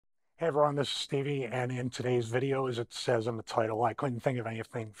Hey everyone, this is Stevie, and in today's video, as it says in the title, I couldn't think of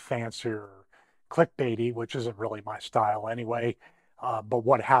anything fancy or clickbaity, which isn't really my style anyway, but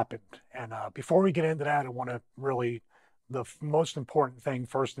what happened. And before we get into that, I want to really, most important thing,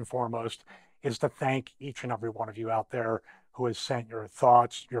 first and foremost, is to thank each and every one of you out there who has sent your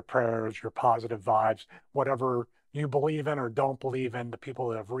thoughts, your prayers, your positive vibes, whatever you believe in or don't believe in, the people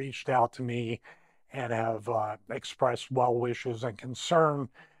that have reached out to me and have expressed well wishes and concern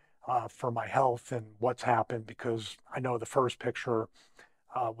for my health and what's happened, because I know the first picture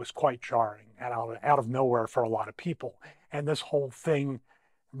was quite jarring and out of nowhere for a lot of people. And this whole thing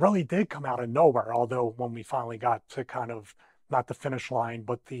really did come out of nowhere, although when we finally got to kind of not the finish line,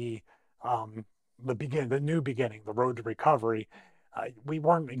 but um, the new beginning, the road to recovery, we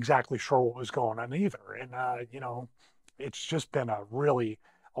weren't exactly sure what was going on either. And it's just been a really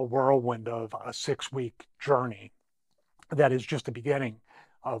a whirlwind of a 6 week journey that is just the beginning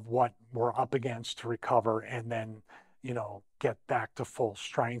of what we're up against to recover and then, get back to full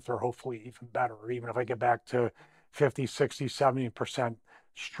strength or hopefully even better. Or even if I get back to 50, 60, 70%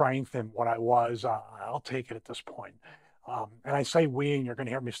 strength in what I was, I'll take it at this point. And I say we, and you're going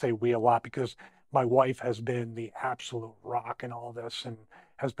to hear me say we a lot because my wife has been the absolute rock in all this and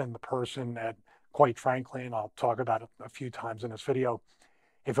has been the person that, quite frankly, and I'll talk about it a few times in this video,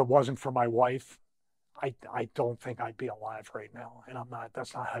 if it wasn't for my wife, I don't think I'd be alive right now. And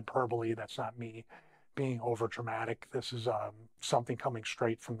that's not hyperbole. That's not me being over dramatic. This is something coming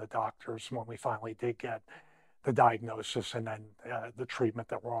straight from the doctors when we finally did get the diagnosis and then the treatment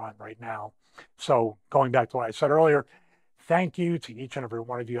that we're on right now. So going back to what I said earlier, thank you to each and every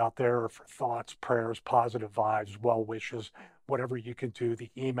one of you out there for thoughts, prayers, positive vibes, well wishes, whatever you can do, the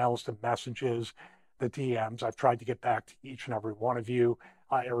emails, the messages, the DMs. I've tried to get back to each and every one of you.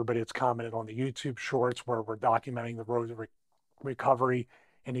 Everybody that's commented on the YouTube shorts where we're documenting the road to recovery.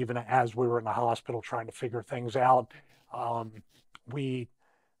 And even as we were in the hospital trying to figure things out, um, we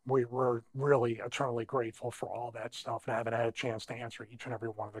we were really eternally grateful for all that stuff. And I haven't had a chance to answer each and every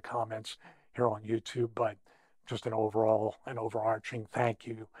one of the comments here on YouTube, but just an overarching thank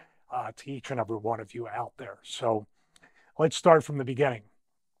you to each and every one of you out there. So let's start from the beginning.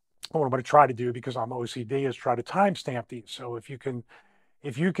 What I'm going to try to do, because I'm OCD, is try to timestamp these. So if you can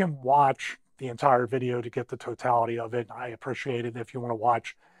watch the entire video to get the totality of it, I appreciate it. If you want to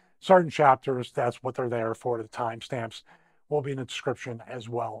watch certain chapters, that's what they're there for. The timestamps will be in the description as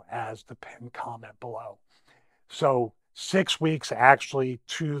well as the pinned comment below. So 6 weeks actually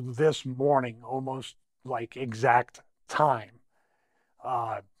to this morning, almost like exact time.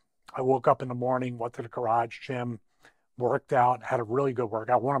 Uh, I woke up in the morning, went to the garage gym, worked out, had a really good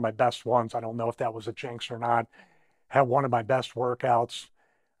workout, one of my best ones. I don't know if that was a jinx or not. Had one of my best workouts.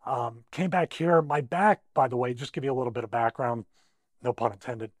 Came back here. My back, by the way, just give you a little bit of background, no pun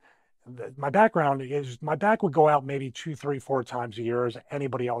intended. My background is my back would go out maybe 2, 3, 4 times a year, as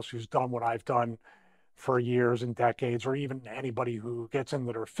anybody else who's done what I've done for years and decades, or even anybody who gets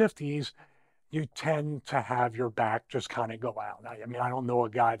into their 50s, you tend to have your back just kind of go out. I mean, I don't know a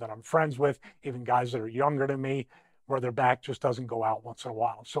guy that I'm friends with, even guys that are younger than me, where their back just doesn't go out once in a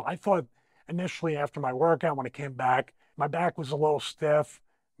while. So I thought initially after my workout, when I came back, my back was a little stiff,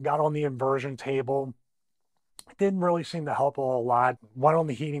 got on the inversion table. Didn't really seem to help a whole lot. Went on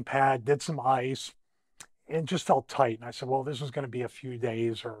the heating pad, did some ice, and just felt tight. And I said, well, this is going to be a few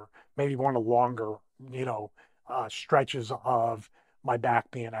days or maybe one of the longer, stretches of my back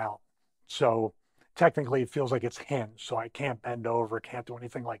being out. So technically, it feels like it's hinged. So I can't bend over, can't do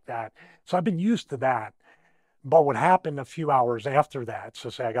anything like that. So I've been used to that. But what happened a few hours after that,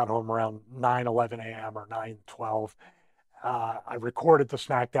 so say I got home around 9:11 a.m. or 9:12, I recorded the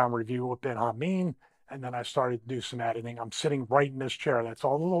SmackDown review with Ben Hameen, and then I started to do some editing. I'm sitting right in this chair. That's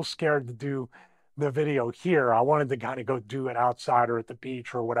all, a little scared to do the video here. I wanted to kind of go do it outside or at the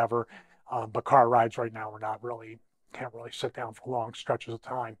beach or whatever. But car rides right now, can't really sit down for long stretches of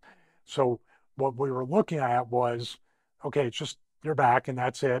time. So what we were looking at was, okay, it's just your back and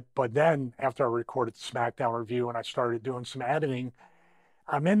that's it. But then after I recorded the SmackDown review and I started doing some editing,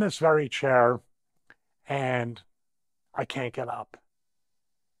 I'm in this very chair and I can't get up.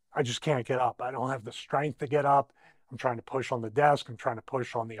 I just can't get up. I don't have the strength to get up. I'm trying to push on the desk. I'm trying to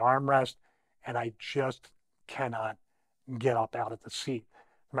push on the armrest, and I just cannot get up out of the seat.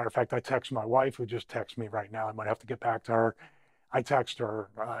 As a matter of fact, I text my wife, who just texted me right now. I might have to get back to her. I text her,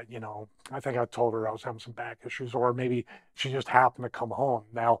 I think I told her I was having some back issues, or maybe she just happened to come home.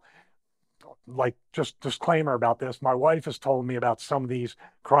 Now, like, just disclaimer about this, my wife has told me about some of these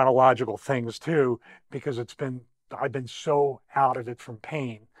chronological things too, because I've been so out of it from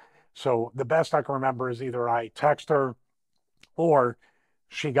pain. So the best I can remember is either I text her or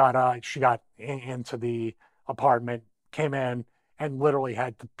She got into the apartment, came in, and literally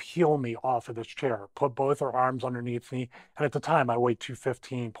had to peel me off of this chair, put both her arms underneath me. And at the time, I weighed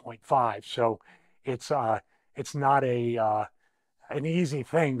 215.5. So it's it's not a an easy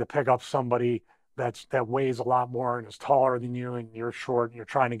thing to pick up somebody that weighs a lot more and is taller than you, and you're short, and you're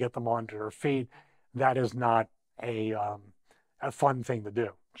trying to get them onto their feet. That is not a a fun thing to do.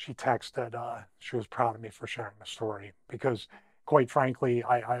 She texted, she was proud of me for sharing the story because, quite frankly,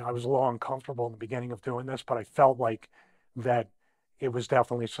 I was a little uncomfortable in the beginning of doing this, but I felt like that it was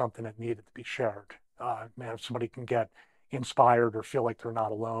definitely something that needed to be shared. Man, if somebody can get inspired or feel like they're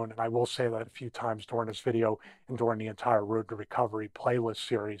not alone, and I will say that a few times during this video and during the entire Road to Recovery playlist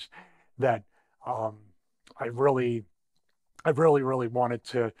series, that um, I really, really wanted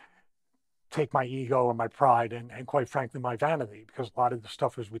to take my ego and my pride and quite frankly my vanity, because a lot of the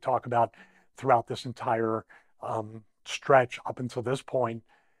stuff as we talk about throughout this entire stretch up until this point,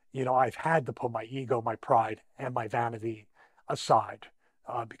 you know, I've had to put my ego, my pride, and my vanity aside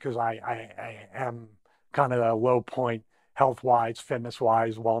because I am kind of a low point health wise, fitness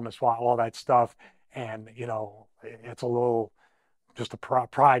wise, wellness wise, all that stuff. And, you know, it's a little just the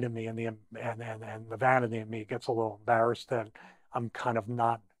pride in me and and the vanity in me gets a little embarrassed that I'm kind of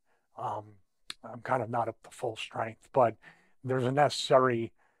not um, I'm kind of not up to full strength, but there's a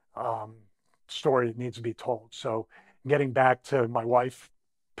necessary um, story that needs to be told. So getting back to my wife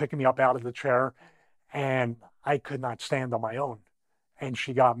picking me up out of the chair, and I could not stand on my own, and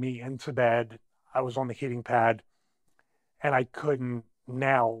she got me into bed. I was on the heating pad, and I couldn't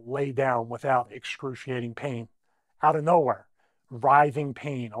now lay down without excruciating pain out of nowhere, writhing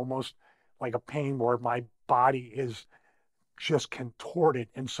pain, almost like a pain where my body is just contorted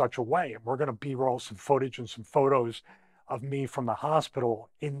in such a way. And we're going to B-roll some footage and some photos of me from the hospital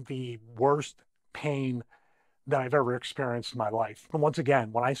in the worst pain that I've ever experienced in my life. And once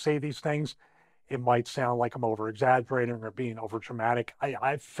again, when I say these things, it might sound like I'm over exaggerating or being over dramatic.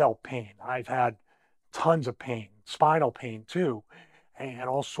 I've felt pain. I've had tons of pain, spinal pain too, and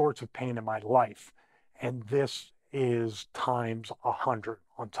all sorts of pain in my life. And this is times 100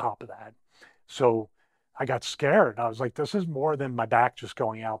 on top of that. So I got scared. I was like, this is more than my back just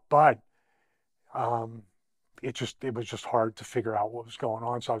going out. But um, it was just hard to figure out what was going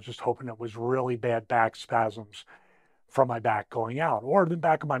on. So I was just hoping it was really bad back spasms from my back going out, or the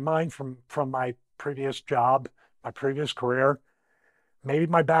back of my mind from my previous job, my previous career. Maybe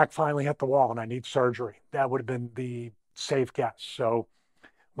my back finally hit the wall and I need surgery. That would have been the safe guess. So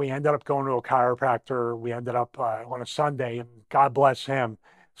we ended up going to a chiropractor. We ended up on a Sunday, and God bless him,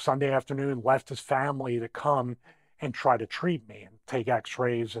 Sunday afternoon, left his family to come and try to treat me and take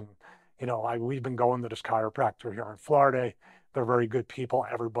x-rays. And, you know, we've been going to this chiropractor here in Florida. They're very good people.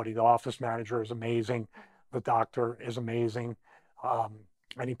 Everybody, the office manager is amazing. The doctor is amazing. Um,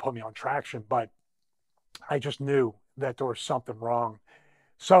 and he put me on traction, but I just knew that there was something wrong.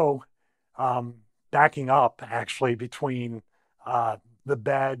 So um, backing up actually between uh, the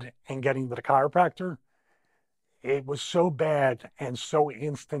bed and getting to the chiropractor, it was so bad and so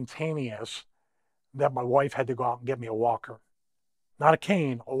instantaneous that my wife had to go out and get me a walker. Not a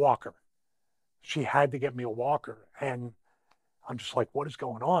cane, a walker. She had to get me a walker. And I'm just like, what is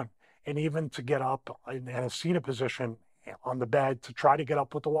going on? And even to get up in a seated position on the bed to try to get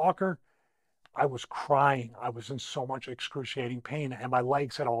up with the walker, I was crying. I was in so much excruciating pain, and my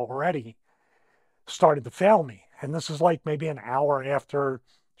legs had already started to fail me. And this is like maybe an hour after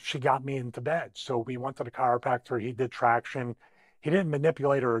she got me into bed. So we went to the chiropractor. He did traction. He didn't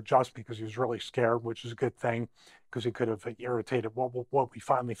manipulate or adjust because he was really scared, which is a good thing because he could have irritated what we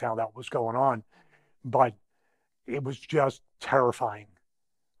finally found out was going on. But it was just terrifying.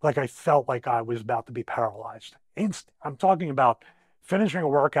 Like I felt like I was about to be paralyzed. I'm talking about finishing a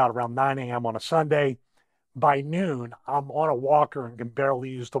workout around 9 a.m. on a Sunday. By noon, I'm on a walker and can barely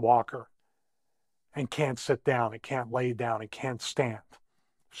use the walker and can't sit down and can't lay down and can't stand.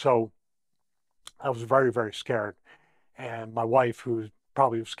 So I was very, very scared. And my wife, who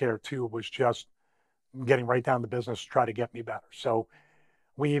probably was scared too, was just getting right down to business to try to get me better. So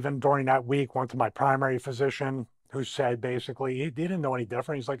we even during that week went to my primary physician who said basically he didn't know any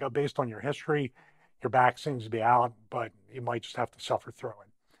different. He's like, oh, based on your history, your back seems to be out, but you might just have to suffer through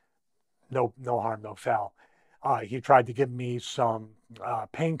it. No, no harm, no foul. He tried to give me some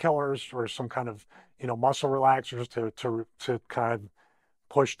painkillers or some kind of, you know, muscle relaxers to kind of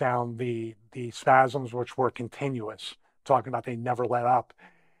push down the spasms, which were continuous. Talking about they never let up.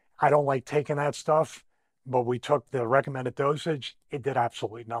 I don't like taking that stuff, but we took the recommended dosage. It did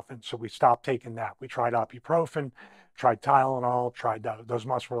absolutely nothing. So we stopped taking that. We tried ibuprofen, tried Tylenol, tried those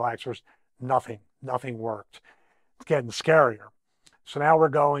muscle relaxers. Nothing worked. It's getting scarier. So now we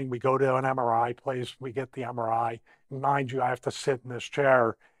go to an MRI place, we get the MRI. Mind you, I have to sit in this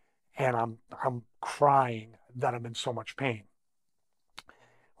chair and I'm crying that I'm in so much pain.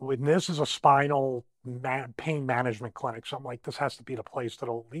 When this is a spinal pain management clinic, so I'm like, this has to be the place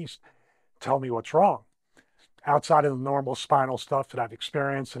that'll at least tell me what's wrong. Outside of the normal spinal stuff that I've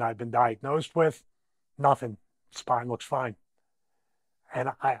experienced and I've been diagnosed with, nothing. Spine looks fine. And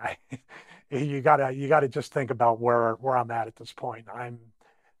you gotta just think about where I'm at this point. I'm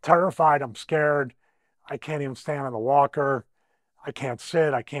terrified. I'm scared. I can't even stand on the walker. I can't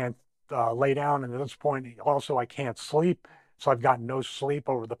sit. I can't lay down. And at this point, also I can't sleep. So I've gotten no sleep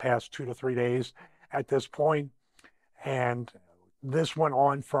over the past 2 to 3 days at this point. And this went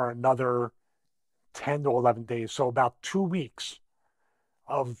on for another 10 to 11 days. So about 2 weeks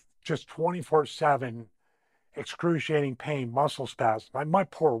of just 24/7 excruciating pain, muscle spasms. My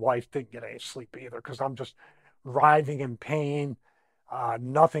poor wife didn't get any sleep either because I'm just writhing in pain.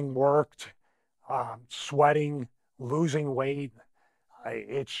 Nothing worked. Sweating, losing weight.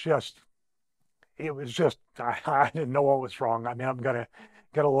 It's just, it was just, I didn't know what was wrong. I mean, I'm going to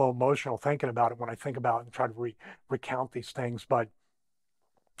get a little emotional thinking about it when I think about it and try to recount these things, but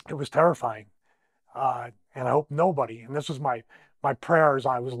it was terrifying. And I hope nobody, and this was my prayer as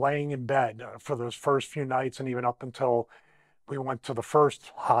I was laying in bed for those first few nights and even up until we went to the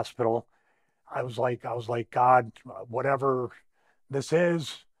first hospital. I was like, God, whatever this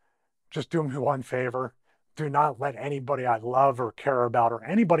is, just do me one favor. Do not let anybody I love or care about or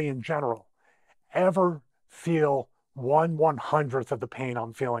anybody in general ever feel 1/100th of the pain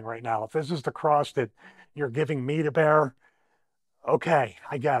I'm feeling right now. If this is the cross that you're giving me to bear, okay,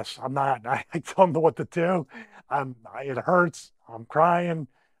 I guess I'm not, I don't know what to do. It hurts. I'm crying.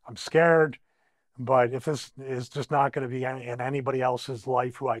 I'm scared. But if this is just not going to be in anybody else's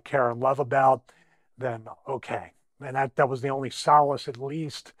life who I care and love about, then okay. And that was the only solace, at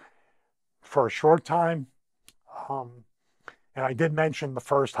least for a short time. Um, and I did mention the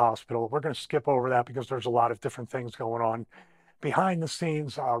first hospital. We're going to skip over that because there's a lot of different things going on behind the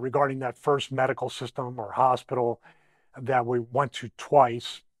scenes regarding that first medical system or hospital that we went to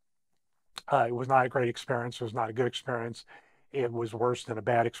twice. It was not a great experience. It was not a good experience. It was worse than a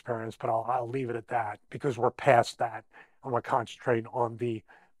bad experience, but I'll leave it at that because we're past that. I want to concentrate on the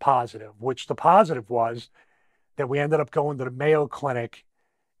positive, which the positive was that we ended up going to the Mayo Clinic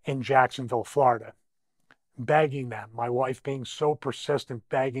in Jacksonville, Florida, begging them, my wife being so persistent,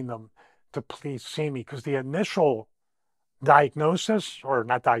 begging them to please see me because the initial diagnosis, or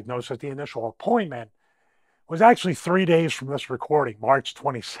not diagnosis, the initial appointment was actually 3 days from this recording, March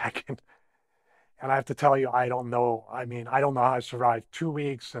 22nd. And I have to tell you, I don't know. I mean, I don't know how I survived 2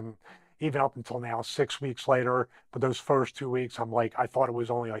 weeks and even up until now, 6 weeks later. But those first 2 weeks, I'm like, I thought it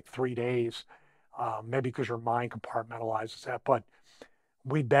was only like 3 days, maybe because your mind compartmentalizes that. But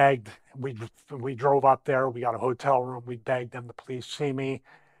we begged, we drove up there, we got a hotel room, we begged them to please see me.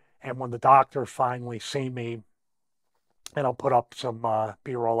 And when the doctor finally seen me, and I'll put up some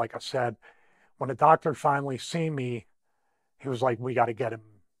B-roll, like I said, when the doctor finally seen me, he was like, we got to get him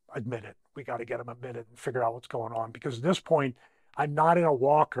admitted. We got to get him admitted and figure out what's going on. Because at this point, I'm not in a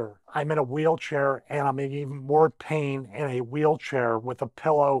walker. I'm in a wheelchair, and I'm in even more pain in a wheelchair with a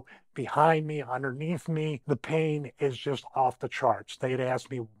pillow behind me, underneath me. The pain is just off the charts. They had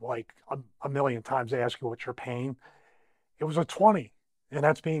asked me like a million times, they ask you what's your pain. It was a 20, and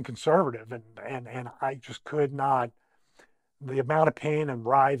that's being conservative. And I just could not, the amount of pain and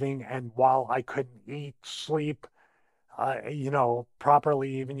writhing, and while I couldn't eat, sleep,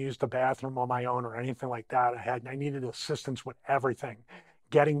 properly even use the bathroom on my own or anything like that. I needed assistance with everything,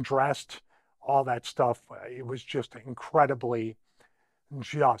 getting dressed, all that stuff. It was just incredibly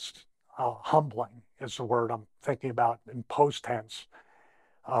just humbling is the word I'm thinking about in post tense,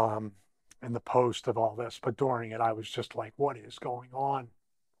 um, in the post of all this. But during it, I was just like, what is going on?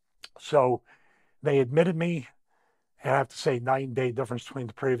 So they admitted me. And I have to say, night and day difference between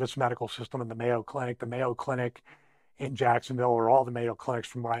the previous medical system and the Mayo Clinic. The Mayo Clinic in Jacksonville, or all the Mayo clinics,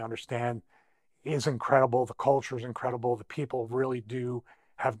 from what I understand, is incredible. The culture is incredible. The people really do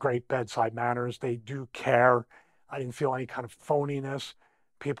have great bedside manners. They do care. I didn't feel any kind of phoniness.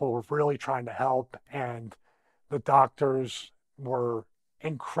 People were really trying to help, and the doctors were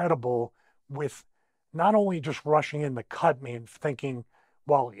incredible with not only just rushing in to cut me and thinking,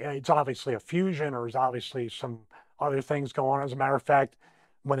 well, yeah, it's obviously a fusion or it's obviously some other things going on. As a matter of fact,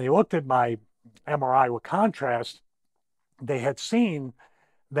 when they looked at my MRI with contrast, they had seen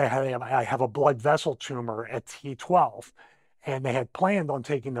that I have a blood vessel tumor at T12, and they had planned on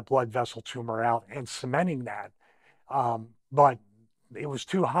taking the blood vessel tumor out and cementing that. But it was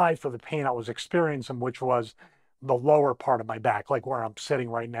too high for the pain I was experiencing, which was the lower part of my back, like where I'm sitting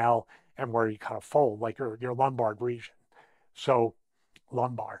right now and where you kind of fold, like your lumbar region. So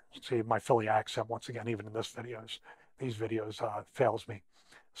lumbar, see my Philly accent once again, even in these videos fails me.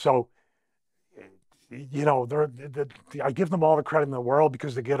 So, you know, I give them all the credit in the world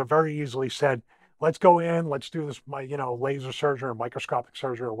because they get a very easily said, let's go in, let's do this, laser surgery or microscopic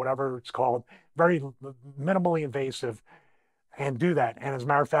surgery or whatever it's called, very minimally invasive, and do that. And as a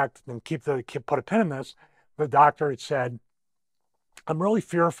matter of fact, and put a pin in this, the doctor had said, I'm really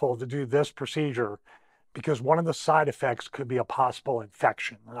fearful to do this procedure because one of the side effects could be a possible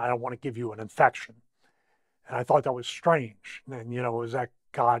infection, and I don't want to give you an infection. And I thought that was strange. And, was that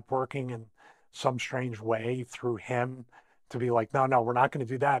God working in some strange way through him to be like, no, no, we're not going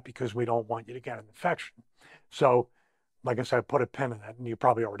to do that because we don't want you to get an infection. So, like I said, I put a pin in it, and you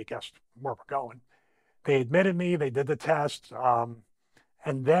probably already guessed where we're going. They admitted me, they did the test,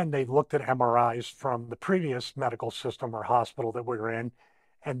 and then they looked at MRIs from the previous medical system or hospital that we were in,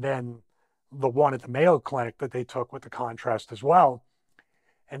 and then the one at the Mayo Clinic that they took with the contrast as well.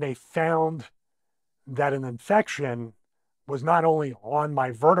 And they found that an infection was not only on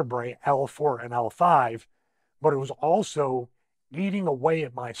my vertebrae, L4 and L5, but it was also eating away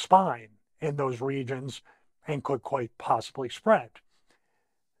at my spine in those regions and could quite possibly spread.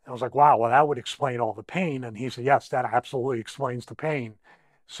 I was like, wow, well, that would explain all the pain. And he said, yes, that absolutely explains the pain.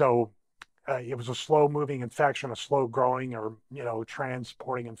 So it was a slow moving infection, a slow growing or,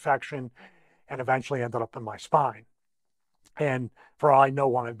 transporting infection, and eventually ended up in my spine. And for all I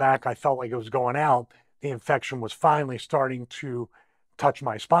know, on my back, I felt like it was going out. The infection was finally starting to touch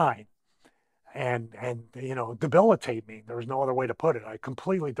my spine and debilitate me. There was no other way to put it. I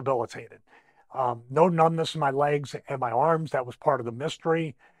completely debilitated. No numbness in my legs and my arms. That was part of the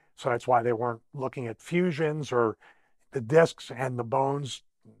mystery. So that's why they weren't looking at fusions, or the discs and the bones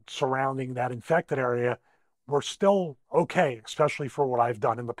surrounding that infected area were still okay, especially for what I've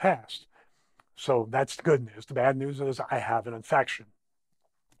done in the past. So that's the good news. The bad news is I have an infection.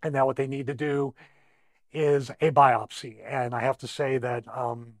 And now what they need to do is a biopsy. And I have to say that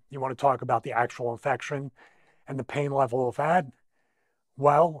you want to talk about the actual infection and the pain level of that.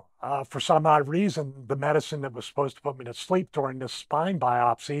 Well, for some odd reason, the medicine that was supposed to put me to sleep during this spine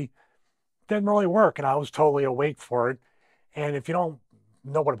biopsy didn't really work. And I was totally awake for it. And if you don't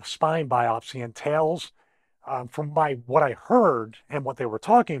know what a spine biopsy entails, from what I heard and what they were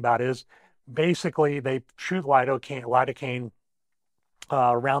talking about is basically they shoot lidocaine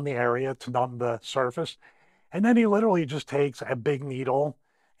around the area to numb the surface. And then he literally just takes a big needle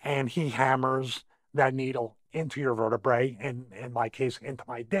and he hammers that needle into your vertebrae, and in my case, into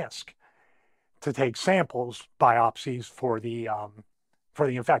my disc, to take samples, biopsies for the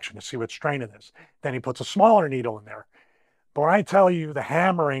infection to see what strain it is. Then he puts a smaller needle in there. But when I tell you the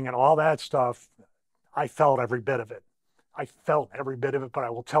hammering and all that stuff, I felt every bit of it. I felt every bit of it, but I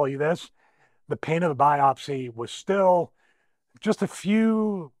will tell you this, the pain of the biopsy was still just a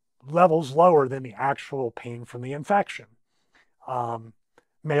few levels lower than the actual pain from the infection.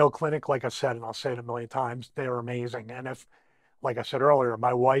 Mayo Clinic, like I said, and I'll say it a million times, they're amazing. And if, like I said earlier,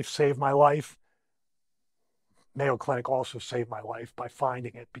 my wife saved my life, Mayo Clinic also saved my life by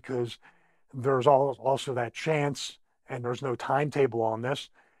finding it, because there's also that chance, and there's no timetable on this,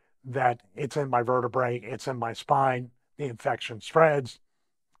 that it's in my vertebrae, it's in my spine, the infection spreads,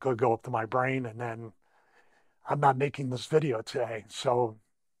 could go up to my brain, and then I'm not making this video today. So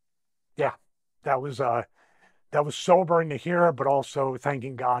yeah, that was sobering to hear, but also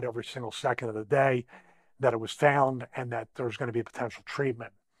thanking God every single second of the day that it was found and that there's going to be potential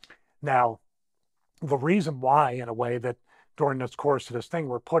treatment. Now, the reason why, in a way, that during this course of this thing,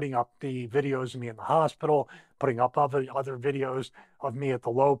 we're putting up the videos of me in the hospital, putting up other videos of me at the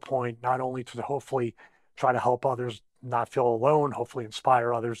low point, not only to hopefully try to help others not feel alone, hopefully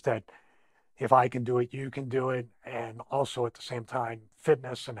inspire others that if I can do it, you can do it. And also at the same time,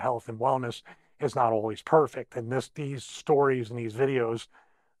 fitness and health and wellness is not always perfect. And these stories and these videos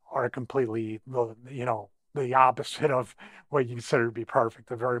are completely, the opposite of what you consider to be perfect.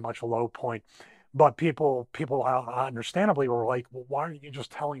 They're very much a low point. But people understandably were like, well, why aren't you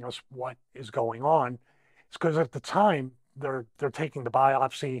just telling us what is going on? It's because at the time they're taking the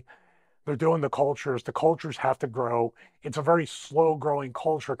biopsy, they're doing the cultures. The cultures have to grow. It's a very slow growing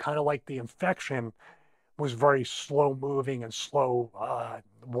culture, kind of like the infection was very slow moving and slow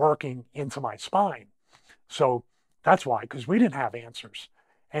working into my spine. So that's why, because we didn't have answers.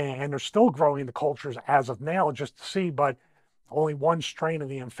 And they're still growing the cultures as of now just to see, but only one strain of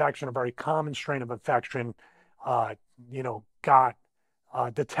the infection, a very common strain of infection, uh, got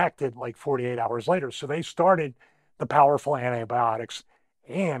detected like 48 hours later. So they started the powerful antibiotics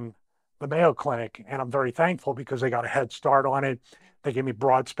and the Mayo Clinic, and I'm very thankful because they got a head start on it. They gave me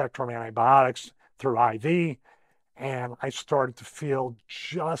broad spectrum antibiotics through IV, and I started to feel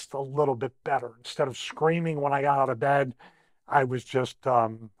just a little bit better. Instead of screaming when I got out of bed, I was just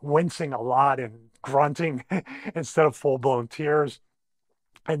wincing a lot and grunting instead of full-blown tears.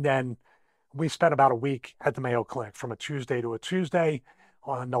 And then we spent about a week at the Mayo Clinic from a Tuesday to a Tuesday.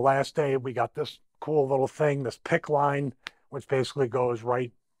 On the last day, we got this cool little thing, this PICC line, which basically goes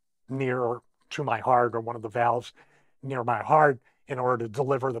right near to my heart, or one of the valves near my heart, in order to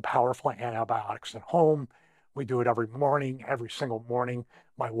deliver the powerful antibiotics at home. We do it every morning, every single morning.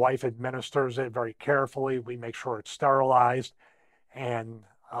 My wife administers it very carefully. We make sure it's sterilized. And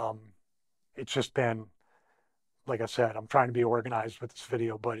it's just been, like I said, I'm trying to be organized with this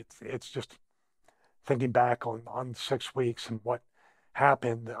video, but it's just thinking back on 6 weeks and what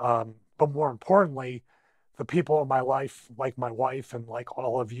happened. But more importantly, the people in my life, like my wife and like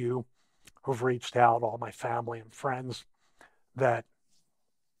all of you who've reached out, all my family and friends, that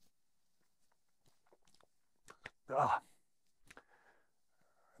uh,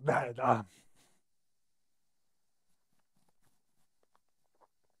 that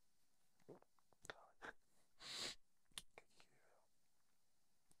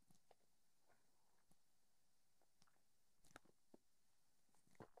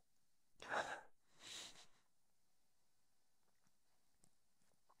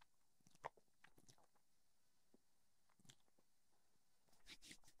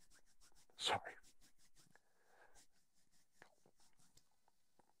sorry.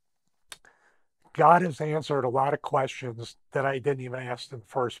 God has answered a lot of questions that I didn't even ask in the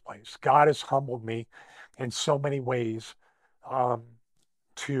first place. God has humbled me in so many ways, um,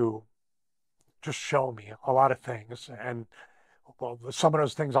 to just show me a lot of things. And well, some of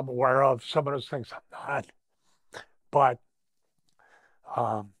those things I'm aware of, some of those things I'm not. But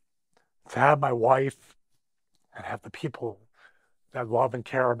um, to have my wife and have the people that love and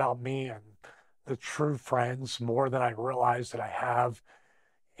care about me, and the true friends more than I realize that I have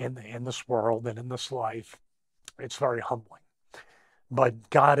in this world and in this life, it's very humbling.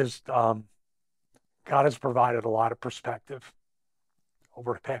 But God has provided a lot of perspective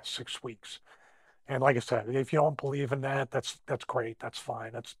over the past 6 weeks. And like I said, if you don't believe in that, that's great. That's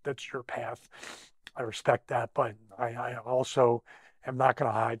fine. That's your path. I respect that, but I also am not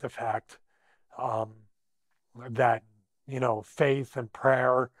going to hide the fact um, that faith and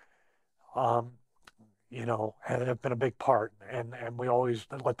prayer, um, have been a big part, and we always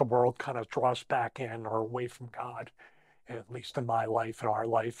let the world kind of draw us back in or away from God, at least in my life and our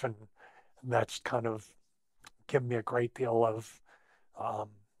life, and that's kind of given me a great deal of, um,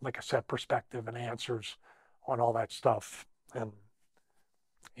 like I said, perspective and answers on all that stuff. And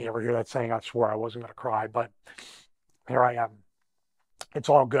you ever hear that saying? I swore I wasn't going to cry, but here I am. It's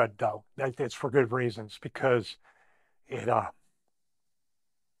all good though. It's for good reasons, because it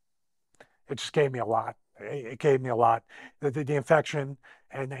it just gave me a lot. It gave me a lot. The infection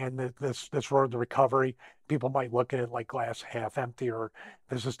and this road to recovery. People might look at it like glass half empty, or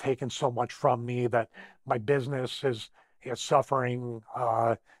this has taken so much from me that my business is suffering.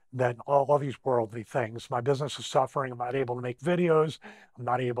 That all of these worldly things, my business is suffering. I'm not able to make videos. I'm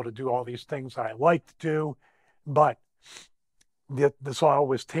not able to do all these things that I like to do. But this all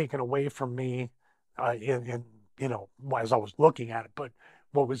was taken away from me, in as I was looking at it. But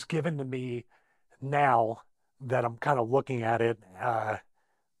what was given to me now that I'm kind of looking at it, and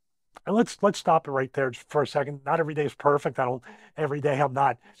let's stop it right there just for a second. Not every day is perfect. I don't every day I'm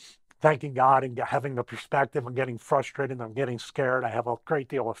not thanking God and having the perspective. I'm getting frustrated. I'm getting scared. I have a great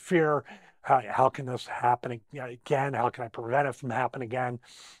deal of fear. How can this happen again? How can I prevent it from happening again?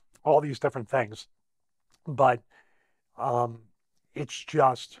 All these different things. But um, it's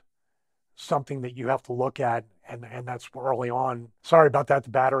just something that you have to look at, and that's early on. Sorry about that. The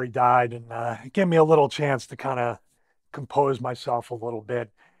battery died, and it gave me a little chance to kind of compose myself a little bit.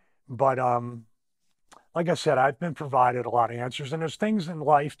 But like I said, I've been provided a lot of answers, and there's things in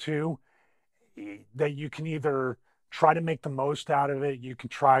life too that you can either try to make the most out of it. You can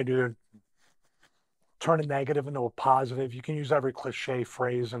try to turn a negative into a positive. You can use every cliche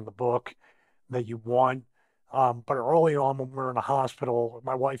phrase in the book that you want. But early on, when we were in the hospital,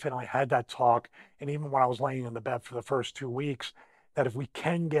 my wife and I had that talk. And even when I was laying in the bed for the first 2 weeks, that if we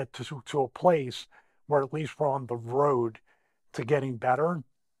can get to a place where at least we're on the road to getting better,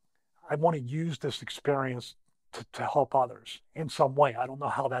 I want to use this experience to help others in some way. I don't know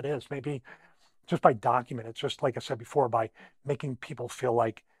how that is. Maybe just by document it, just like I said before, by making people feel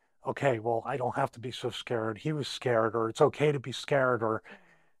like, okay, well, I don't have to be so scared. He was scared, or it's okay to be scared, or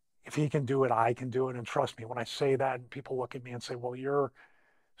if he can do it, I can do it. And trust me, when I say that, and people look at me and say, well, you're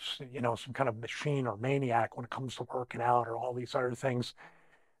some kind of machine or maniac when it comes to working out or all these other things.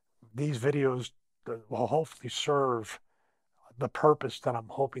 These videos will hopefully serve the purpose that I'm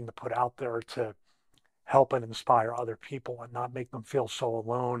hoping to put out there to help and inspire other people and not make them feel so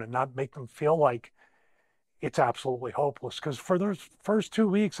alone and not make them feel like it's absolutely hopeless. Because for those first 2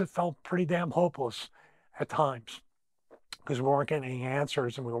 weeks, it felt pretty damn hopeless at times because we weren't getting any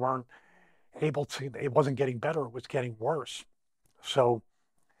answers and we weren't able to, it wasn't getting better, it was getting worse. So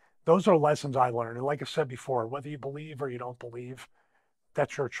those are lessons I learned. And like I said before, whether you believe or you don't believe,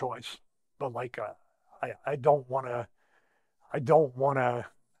 that's your choice. But like, I don't want to, I don't want to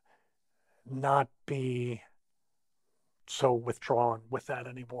not be so withdrawn with that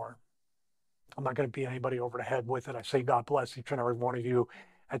anymore. I'm not going to beat anybody over the head with it. I say God bless each and every one of you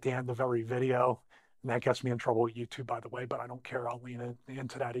at the end of every video. And that gets me in trouble with YouTube, by the way, but I don't care. I'll lean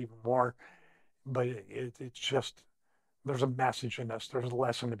into that even more. But it's just, there's a message in this. There's a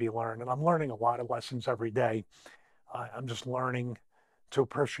lesson to be learned. And I'm learning a lot of lessons every day. I'm just learning to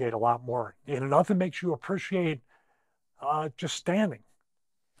appreciate a lot more. And nothing makes you appreciate just standing.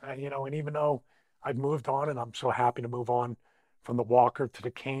 And even though I've moved on and I'm so happy to move on from the walker to the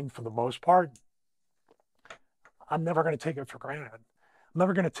cane for the most part, I'm never going to take it for granted. I'm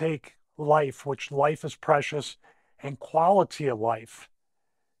never going to take life, which life is precious, and quality of life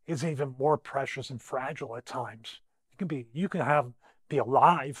is even more precious and fragile at times. You can be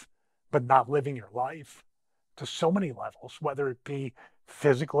alive, but not living your life to so many levels, whether it be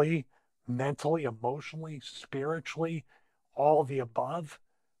physically, mentally, emotionally, spiritually, all of the above.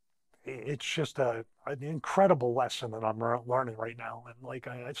 It's just an incredible lesson that I'm learning right now. And like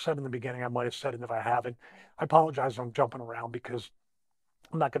I said in the beginning, I might have said it if I haven't. I apologize if I'm jumping around because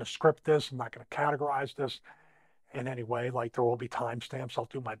I'm not going to script this. I'm not going to categorize this in any way. Like there will be timestamps. I'll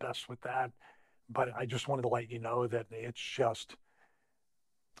do my best with that. But I just wanted to let you know that it's just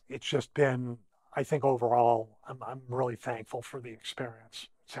been, I think overall, I'm really thankful for the experience.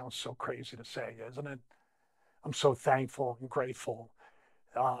 It sounds so crazy to say, isn't it? I'm so thankful and grateful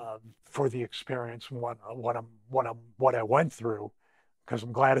for the experience and what I went through, because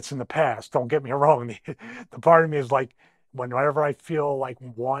I'm glad it's in the past. Don't get me wrong. The part of me is like, whenever I feel like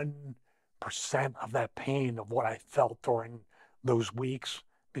 1% of that pain of what I felt during those weeks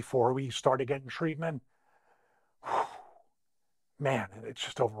before we started getting treatment, man, it's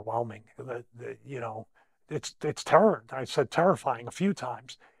just overwhelming. It's terror. I said terrifying a few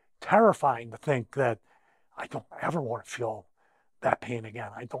times. Terrifying to think that I don't ever want to feel that pain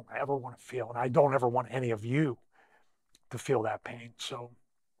again. I don't ever want to feel, and I don't ever want any of you to feel that pain. So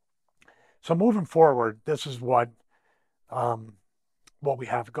moving forward, this is um, what we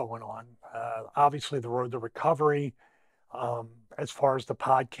have going on. Obviously, the road to recovery. As far as the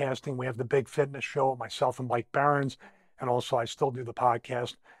podcasting, we have the Big Fitness Show, myself and Mike Barons, and also I still do the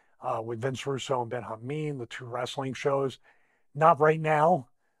podcast with Vince Russo and Ben Hameen, the two wrestling shows. Not right now,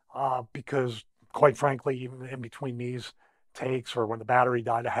 because quite frankly, even in between these takes or when the battery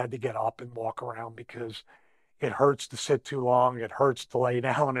died, I had to get up and walk around because it hurts to sit too long. It hurts to lay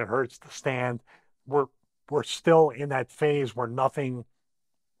down. It hurts to stand. We're we're still in that phase where nothing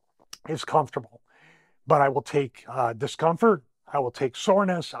is comfortable. But I will take discomfort. I will take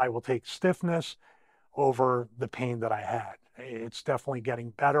soreness. I will take stiffness over the pain that I had. It's definitely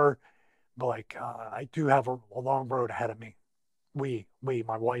getting better, but like I do have a long road ahead of me. My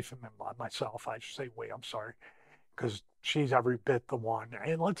wife and myself, I should say we, I'm sorry, because she's every bit the one.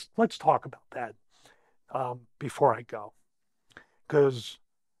 And let's talk about that before I go, because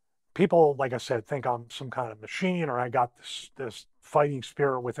people, like I said, think I'm some kind of machine or I got this fighting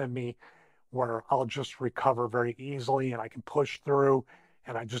spirit within me where I'll just recover very easily and I can push through,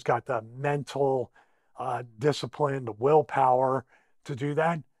 and I just got the mental discipline, the willpower to do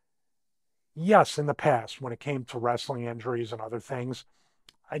that. Yes, in the past, when it came to wrestling injuries and other things,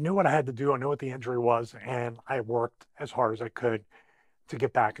 I knew what I had to do. I knew what the injury was, and I worked as hard as I could to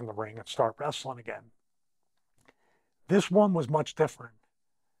get back in the ring and start wrestling again. This one was much different.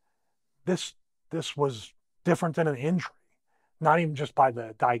 This this was different than an injury, not even just by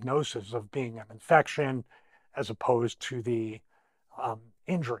the diagnosis of being an infection, as opposed to the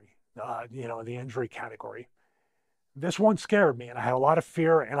injury, the injury category. This one scared me, and I had a lot of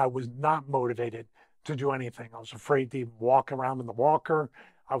fear, and I was not motivated to do anything. I was afraid to even walk around in the walker.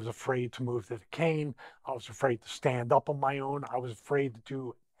 I was afraid to move to the cane. I was afraid to stand up on my own. I was afraid to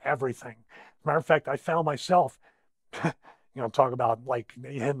do everything. As a matter of fact, I found myself, talk about like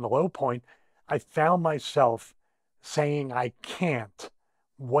hitting the low point. I found myself saying I can't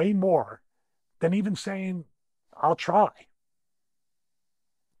way more than even saying I'll try.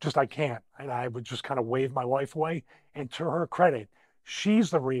 Just I can't. And I would just kind of wave my wife away. And to her credit,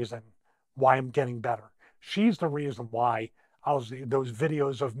 She's the reason why I'm getting better. She's the reason why those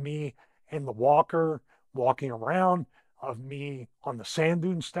videos of me in the walker walking around, of me on the sand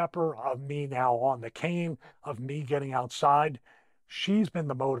dune stepper, of me now on the cane, of me getting outside. She's been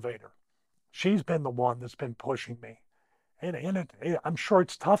the motivator. She's been the one that's been pushing me. I'm sure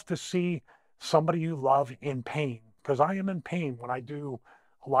it's tough to see somebody you love in pain, because I am in pain when I do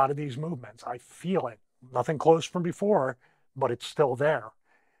a lot of these movements. I feel it. Nothing close from before, but it's still there.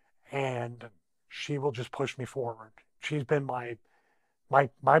 And she will just push me forward. She's been my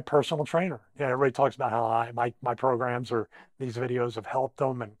personal trainer. Yeah, everybody talks about how my programs or these videos have helped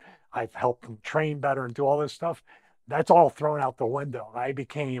them, and I've helped them train better and do all this stuff. That's all thrown out the window. I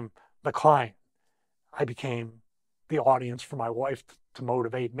became the client. I became the audience for my wife to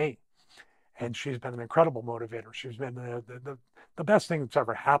motivate me. And she's been an incredible motivator. She's been the best thing that's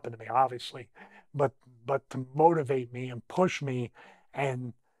ever happened to me, obviously. But to motivate me and push me,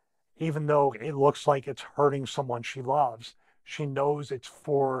 and even though it looks like it's hurting someone she loves, she knows it's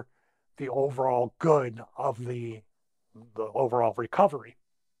for the overall good of the overall recovery.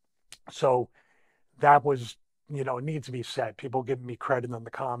 So that was, it needs to be said. People giving me credit in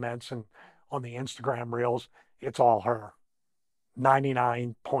the comments and on the Instagram reels. It's all her.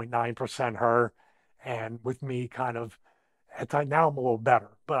 99.9% her. And with me kind of at time now I'm a little better.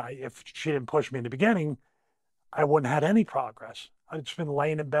 But if she didn't push me in the beginning, I wouldn't have had any progress. I've just been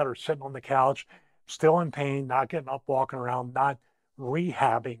laying in bed or sitting on the couch, still in pain, not getting up, walking around, not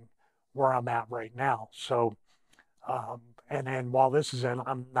rehabbing where I'm at right now. So, and then while this is in,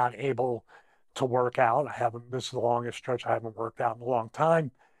 I'm not able to work out. This is the longest stretch I haven't worked out in a long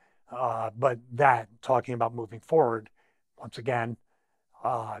time. But talking about moving forward, once again,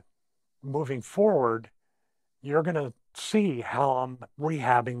 uh, moving forward, you're going to see how I'm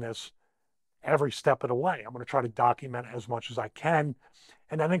rehabbing this every step of the way. I'm going to try to document as much as I can.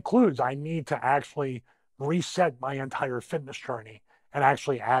 And that includes I need to actually reset my entire fitness journey and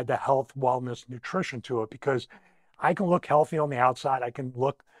actually add the health, wellness, nutrition to it, because I can look healthy on the outside. I can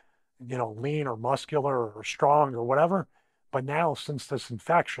look, lean or muscular or strong or whatever. But now, since this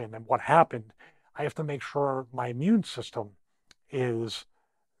infection and what happened, I have to make sure my immune system is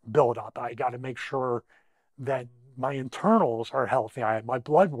built up. I got to make sure that my internals are healthy. I had my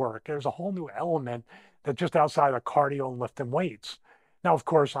blood work. There's a whole new element that just outside of cardio and lifting weights. Now, of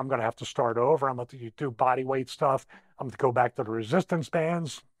course, I'm going to have to start over. I'm going to do body weight stuff. I'm going to go back to the resistance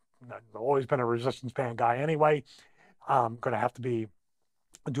bands. I've always been a resistance band guy anyway. I'm going to have to be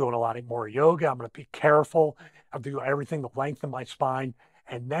doing a lot more yoga. I'm going to be careful. I have to do everything to lengthen my spine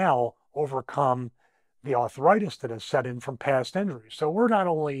and now overcome the arthritis that has set in from past injuries. So we're not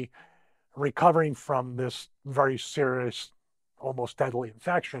only recovering from this very serious, almost deadly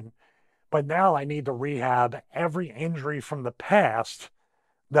infection, but now I need to rehab every injury from the past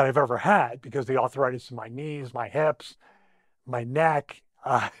that I've ever had, because the arthritis in my knees, my hips, my neck,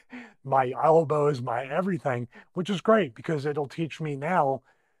 my elbows, my everything, which is great because it'll teach me now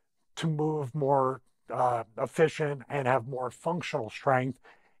to move more efficient and have more functional strength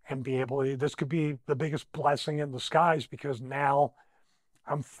and be able to, this could be the biggest blessing in disguise, because now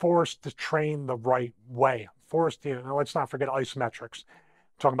I'm forced to train the right way. I'm forced to, let's not forget isometrics.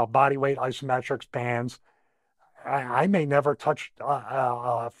 I'm talking about body weight, isometrics, bands. I may never touch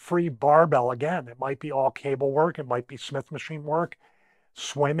a free barbell again. It might be all cable work. It might be Smith machine work,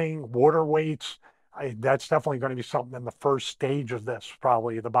 swimming, water weights. That's definitely going to be something in the first stage of this,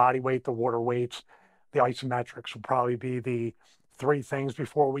 probably the body weight, the water weights, the isometrics will probably be the three things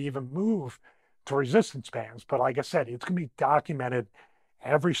before we even move to resistance bands. But like I said, it's going to be documented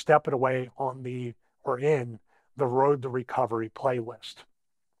every step of the way in the Road to Recovery playlist.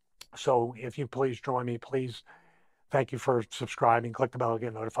 So if you please join me, please. Thank you for subscribing. Click the bell to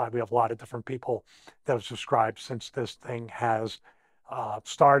get notified. We have a lot of different people that have subscribed since this thing has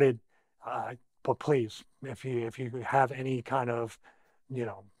started. But please, if you have any kind of,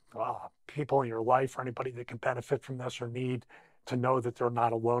 people in your life or anybody that can benefit from this or need to know that they're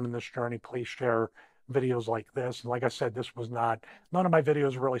not alone in this journey, please share videos like this. And like I said, none of my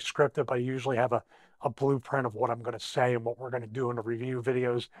videos are really scripted, but I usually have a blueprint of what I'm going to say and what we're going to do in the review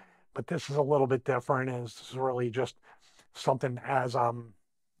videos. But this is a little bit different, and this is really just something as I'm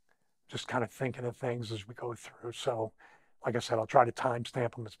just kind of thinking of things as we go through. So like I said, I'll try to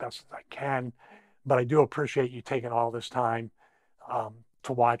timestamp them as best as I can. But I do appreciate you taking all this time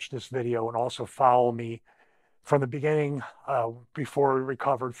to watch this video and also follow me from the beginning, before we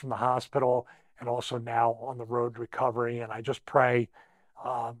recovered from the hospital, and also now on the road to recovery. And I just pray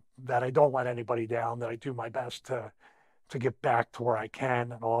that I don't let anybody down, that I do my best to get back to where I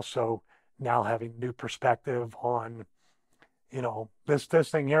can, and also now having new perspective on, this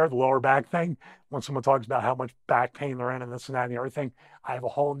thing here, the lower back thing, when someone talks about how much back pain they're in and this and that and the other thing, I have a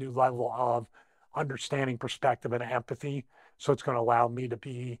whole new level of understanding, perspective, and empathy. So it's going to allow me to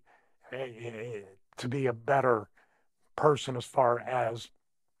be a better person as far as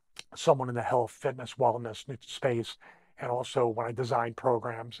someone in the health, fitness, wellness space. And also when I design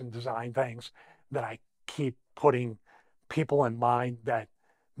programs and design things, that I keep putting people in mind that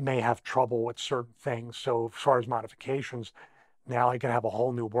may have trouble with certain things. So as far as modifications, now I can have a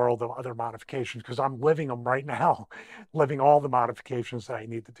whole new world of other modifications because I'm living them right now, living all the modifications that I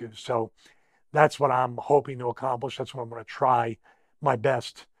need to do. So that's what I'm hoping to accomplish. That's what I'm going to try my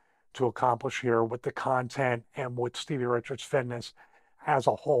best to accomplish here with the content and with Stevie Richards Fitness as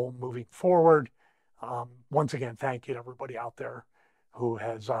a whole moving forward. Once again, thank you to everybody out there who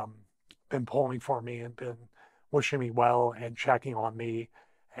has been pulling for me and been wishing me well and checking on me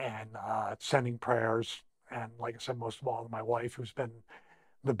and sending prayers. And like I said, most of all, my wife, who's been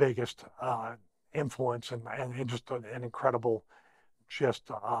the biggest influence and just an incredible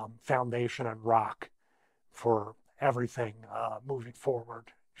just foundation and rock for everything moving forward.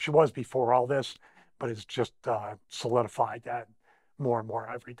 She was before all this, but it's just solidified that more and more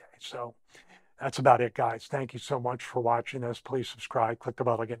every day. So that's about it, guys. Thank you so much for watching this. Please subscribe, click the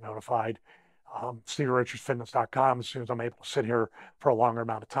bell to get notified. StevieRichardsFitness.com. As soon as I'm able to sit here for a longer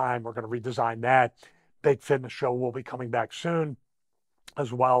amount of time, we're going to redesign that. Big Fitness Show will be coming back soon,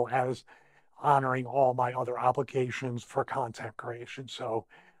 as well as honoring all my other obligations for content creation. So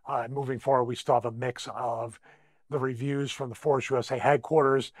moving forward, we still have a mix of the reviews from the Force USA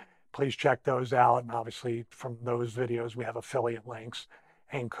headquarters. Please check those out. And obviously from those videos, we have affiliate links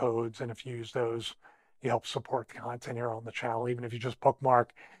and codes. And if you use those, you help support the content here on the channel. Even if you just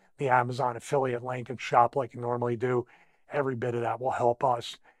bookmark the Amazon affiliate link and shop like you normally do, every bit of that will help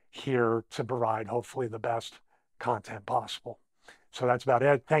us here to provide hopefully the best content possible. So that's about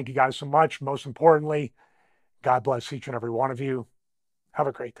it. Thank you guys so much. Most importantly, God bless each and every one of you. Have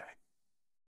a great day.